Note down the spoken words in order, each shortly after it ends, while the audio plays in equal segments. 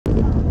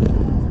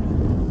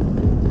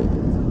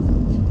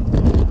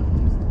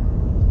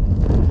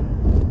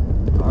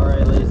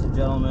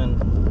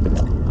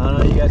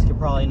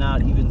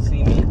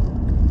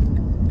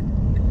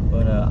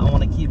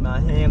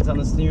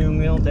the steering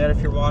wheel. Dad, if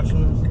you're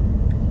watching this,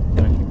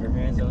 gotta keep your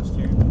hands on the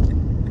steering wheel.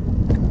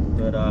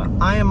 But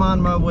I am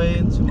on my way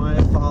to my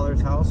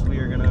father's house. We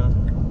are gonna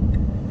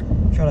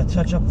try to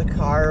touch up the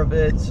car a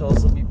bit, so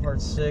this will be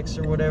part 6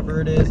 or whatever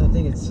it is. I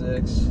think it's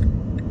 6.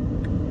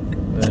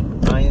 But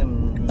I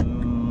am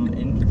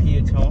in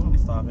Piatone. I'm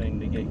stopping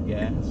to get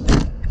gas.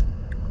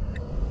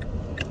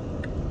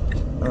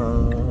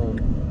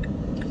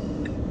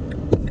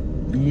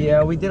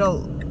 Yeah, we did a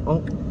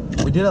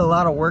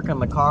lot of work on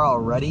the car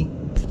already.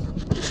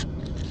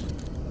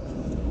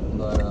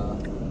 But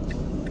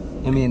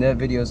I mean, that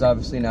video is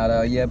obviously not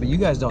out yet, but you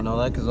guys don't know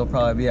that because it'll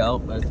probably be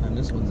out by the time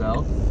this one's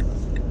out.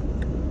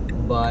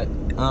 But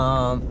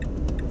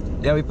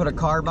yeah, we put a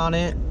carb on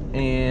it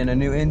and a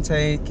new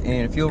intake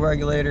and a fuel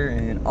regulator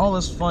and all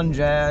this fun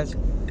jazz.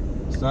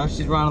 So now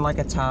she's running like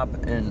a top,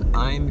 and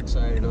I'm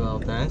excited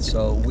about that.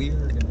 So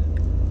we're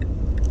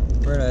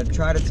gonna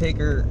try to take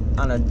her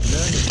on a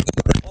journey.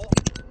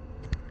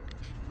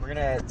 We're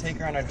gonna take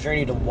her on a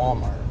journey to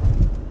Walmart,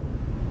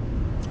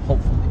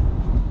 hopefully.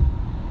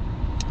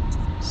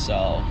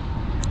 So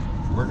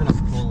we're gonna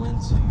pull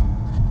into.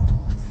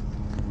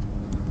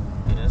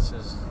 Hey, this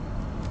is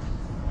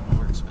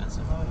more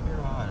expensive out here.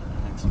 Oh, I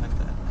didn't expect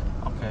that.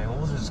 Okay, well,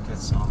 we'll just get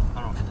some.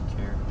 I don't really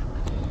care.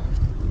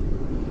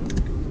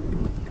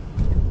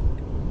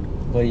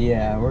 But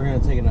yeah, we're gonna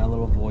take it on a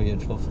little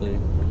voyage. Hopefully,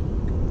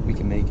 we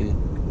can make it.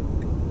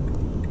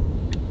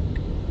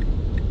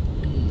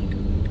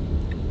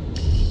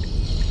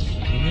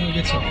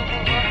 Get some. Wait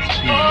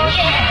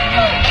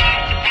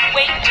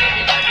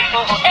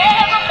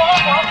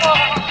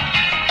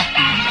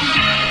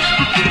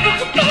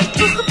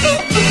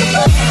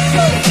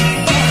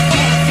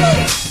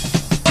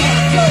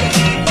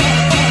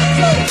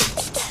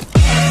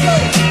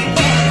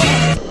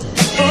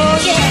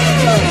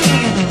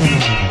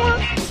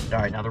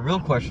Alright, now the real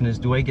question is,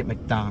 do I get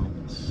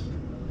McDonald's?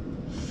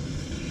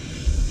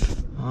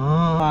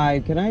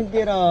 Alright, can I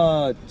get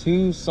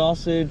 2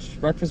 sausage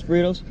breakfast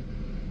burritos?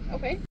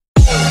 Okay.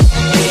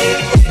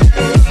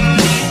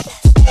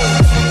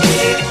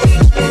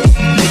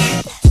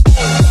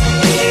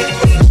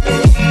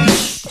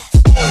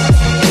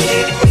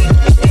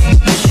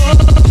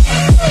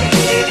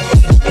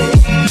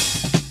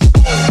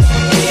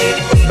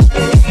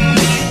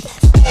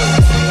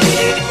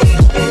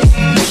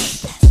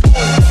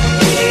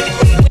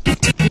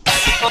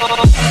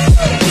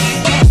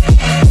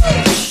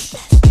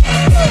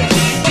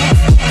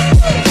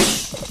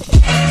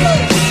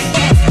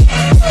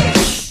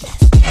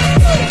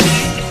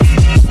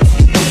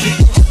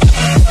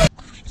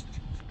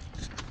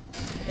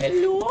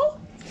 Hello?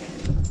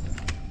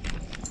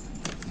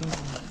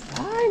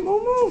 Hi,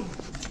 Momo.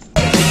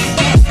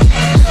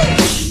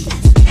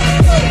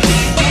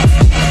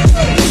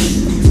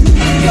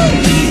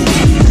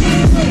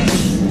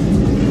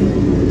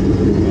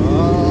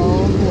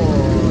 Oh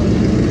boy.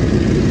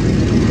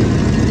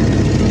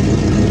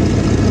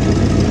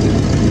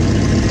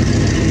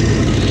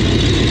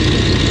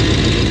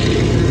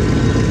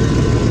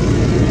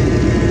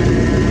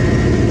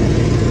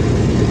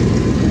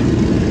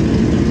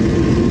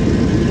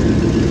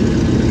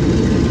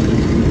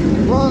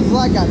 Runs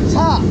like a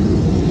top.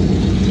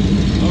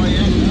 Oh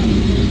yeah.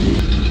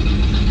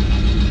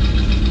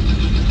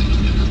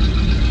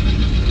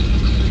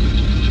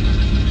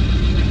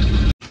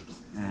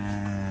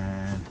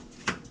 And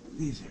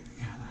these are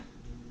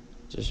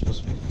There's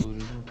supposed to be food in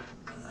there.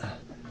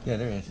 yeah,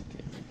 there is.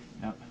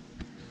 Yep.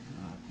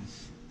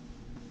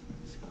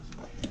 This goes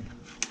away.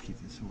 Keep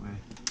this away.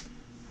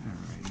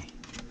 Alrighty.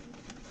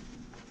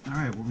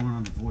 Alright, we're going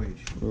on the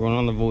voyage. We're going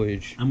on the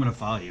voyage. I'm gonna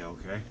follow you,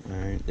 okay?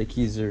 Alright, the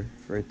keys are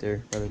right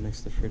there, right next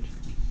to the fridge.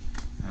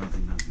 I don't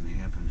think that's gonna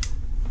happen.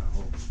 I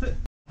hope.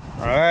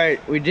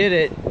 Alright, we did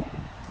it.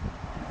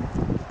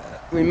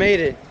 We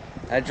made it.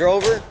 I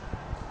drove her.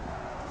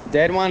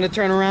 Dad wanted to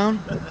turn around.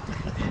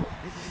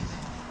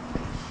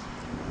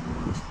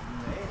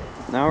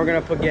 Now we're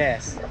gonna put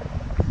gas.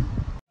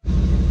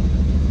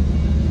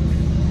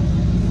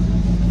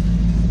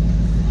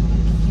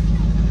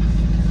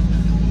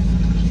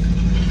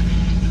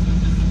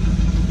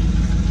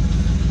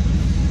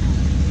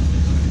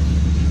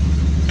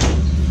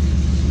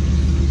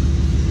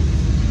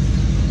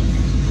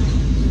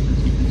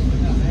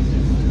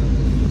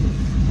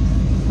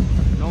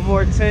 No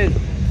more tin.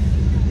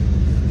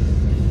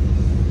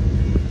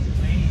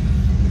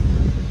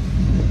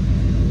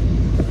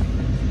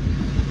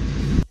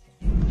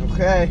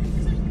 Okay.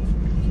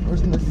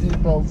 Where's my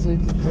seatbelt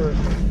safety first?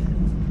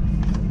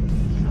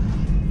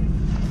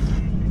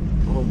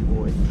 Oh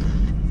boy.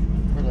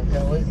 Where the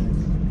hell is it?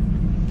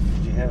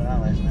 Did you have it on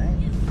last night?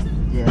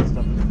 Yeah, it's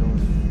up in the door.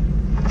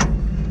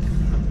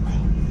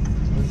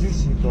 Where's your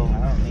seatbelt? I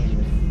don't need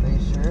it. Are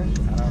you sure? I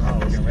don't know.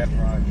 We're gonna wrap it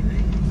around a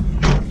tree.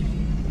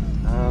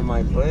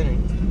 My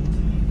planning.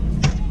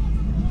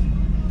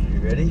 Are you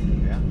ready?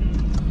 Yeah.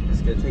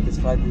 It's gonna take us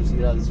 5 years to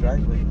get out of this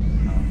driveway.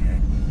 Okay.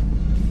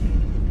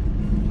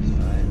 It's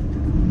fine.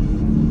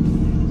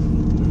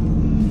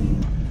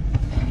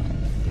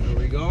 Where are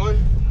we going?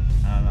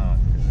 I don't know.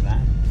 Is it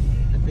on?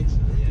 I think so.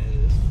 Yeah, it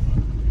is.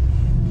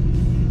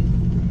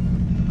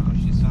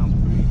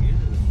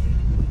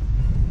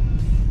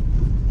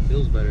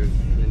 better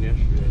than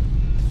yesterday.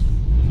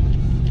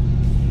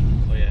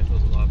 Oh yeah, it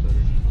feels a lot better.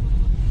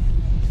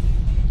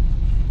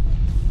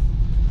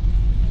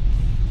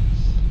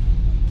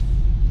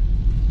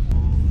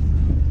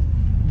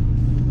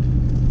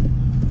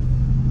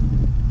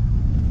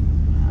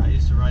 I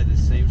used to ride the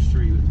same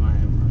street with my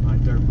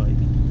dirt bike.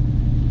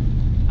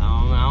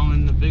 I'm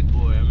in the big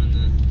boy. I'm in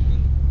the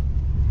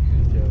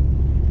Cujo.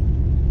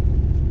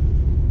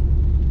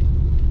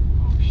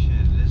 Oh shit,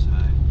 it is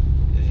high.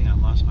 I think I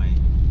lost my...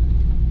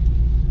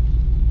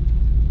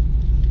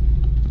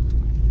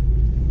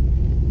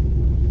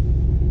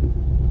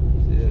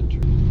 Yeah,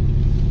 true.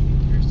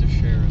 Here's the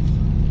sheriff.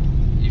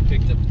 You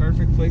picked the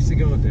perfect place to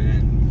go,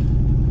 Dan.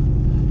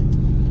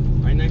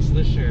 Right next to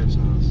the sheriff's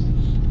house.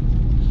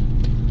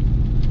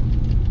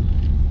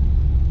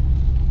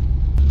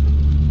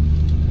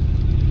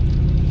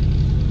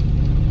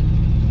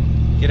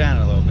 Get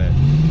down a little bit.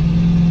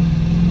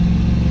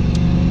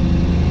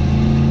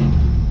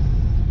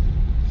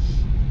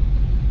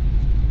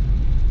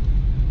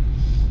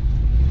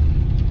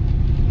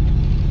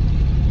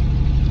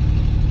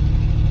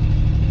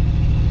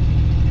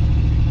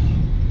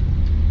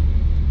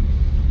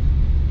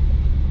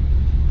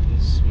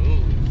 It's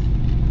smooth.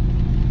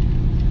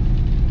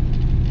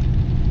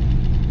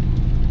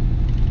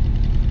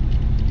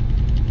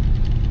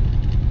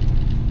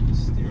 The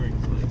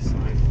steering's like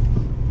sideways.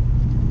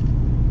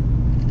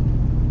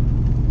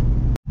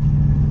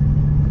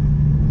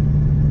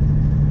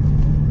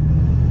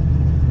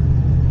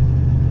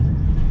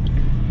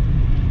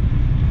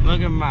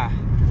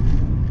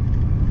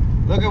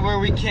 Look at where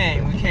we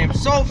came. We came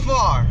so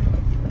far.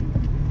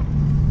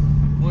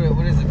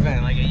 What has it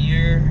been? Like a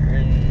year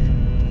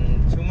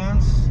and 2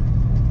 months?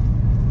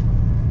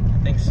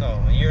 I think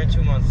so. A year and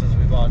 2 months since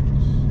we bought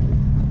this.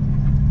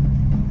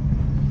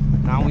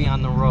 Now we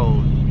on the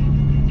road.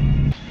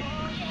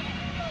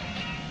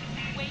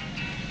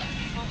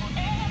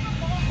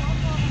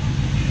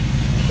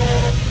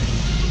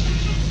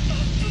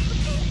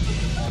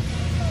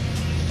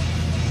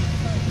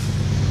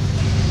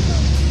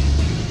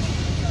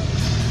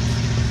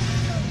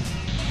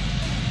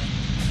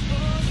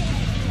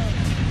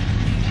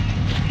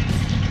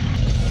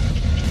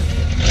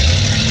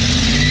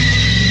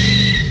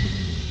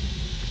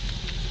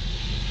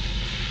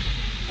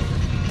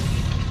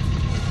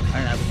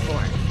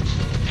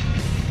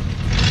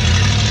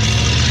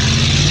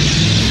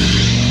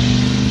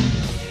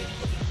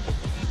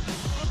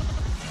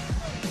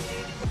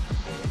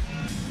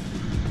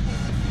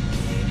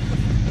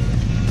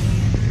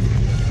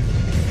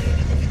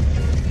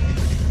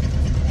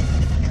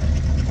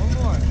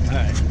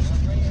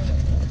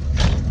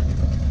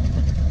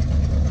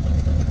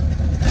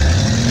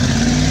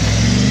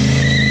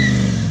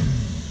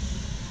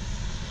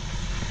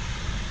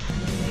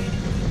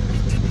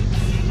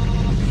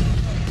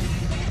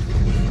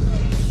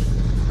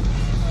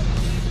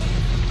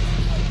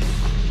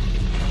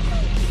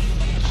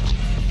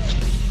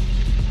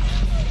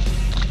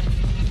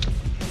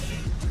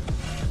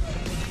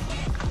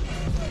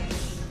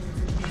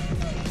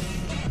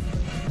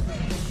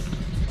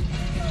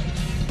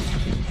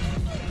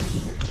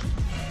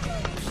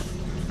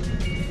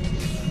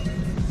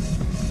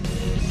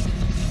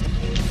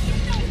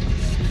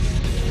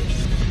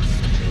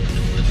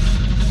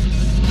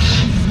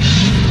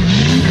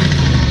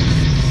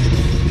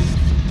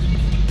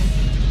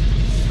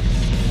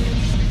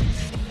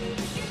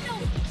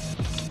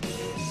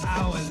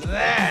 How was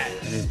that?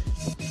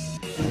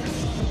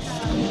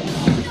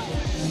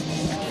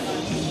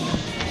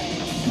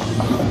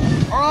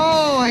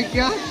 Oh, I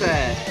got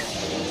that.